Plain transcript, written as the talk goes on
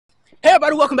Hey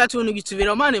everybody, welcome back to a new YouTube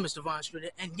video. My name is Devon Streeter,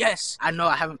 and yes, I know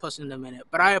I haven't posted in a minute,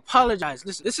 but I apologize.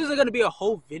 Listen, this isn't going to be a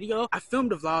whole video. I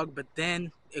filmed a vlog, but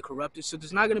then it corrupted, so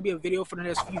there's not going to be a video for the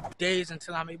next few days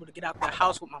until I'm able to get out the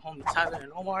house with my homie Tyler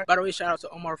and Omar. By the way, shout out to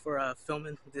Omar for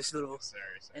filming this little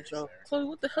intro. Chloe,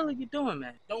 what the hell are you doing,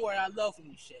 man? Don't worry, I love when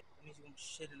you shit. It means you're going to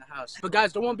shit in the house. But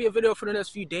guys, there won't be a video for the next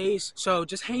few days, so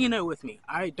just hang in there with me,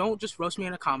 alright? Don't just roast me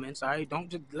in the comments, alright? Don't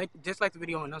just dislike the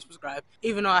video and unsubscribe,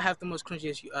 even though I have the most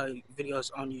cringiest videos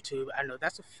on YouTube. I know,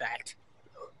 that's a fact.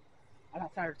 I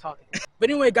got tired of talking. But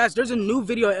anyway, guys, there's a new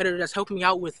video editor that's helping me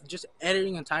out with just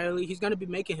editing entirely. He's going to be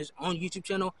making his own YouTube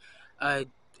channel.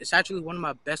 It's actually one of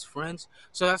my best friends,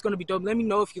 so that's going to be dope. Let me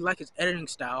know if you like his editing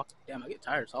style. Damn, I get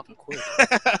tired of talking quick.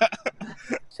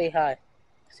 Say hi.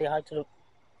 Say hi to the...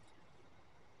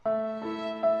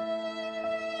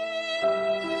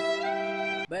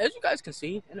 But as you guys can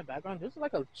see in the background, there's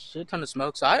like a shit ton of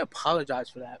smoke, so I apologize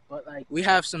for that. But like, we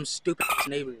have some stupid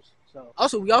neighbors.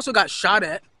 So we also got shot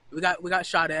at. We got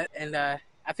shot at, and I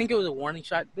think it was a warning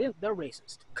shot. They're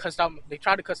racist. They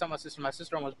tried to cuss out my sister. My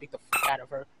sister almost beat the out of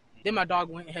her. Then my dog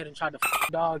went ahead and tried to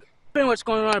the dog. Pretty much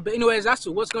going on. But anyways, that's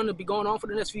what's going to be going on for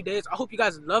the next few days. I hope you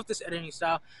guys love this editing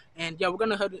style. And yeah, we're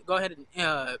gonna go ahead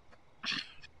and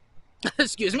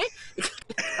excuse me.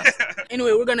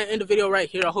 Anyway, we're gonna end the video right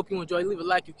here. I hope you enjoy. Leave a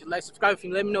like if you like, subscribe if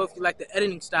you let me know if you like the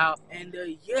editing style. And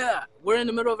yeah, we're in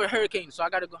the middle of a hurricane, so I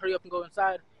gotta hurry up and go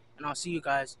inside. And I'll see you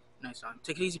guys next time.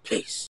 Take it easy, peace.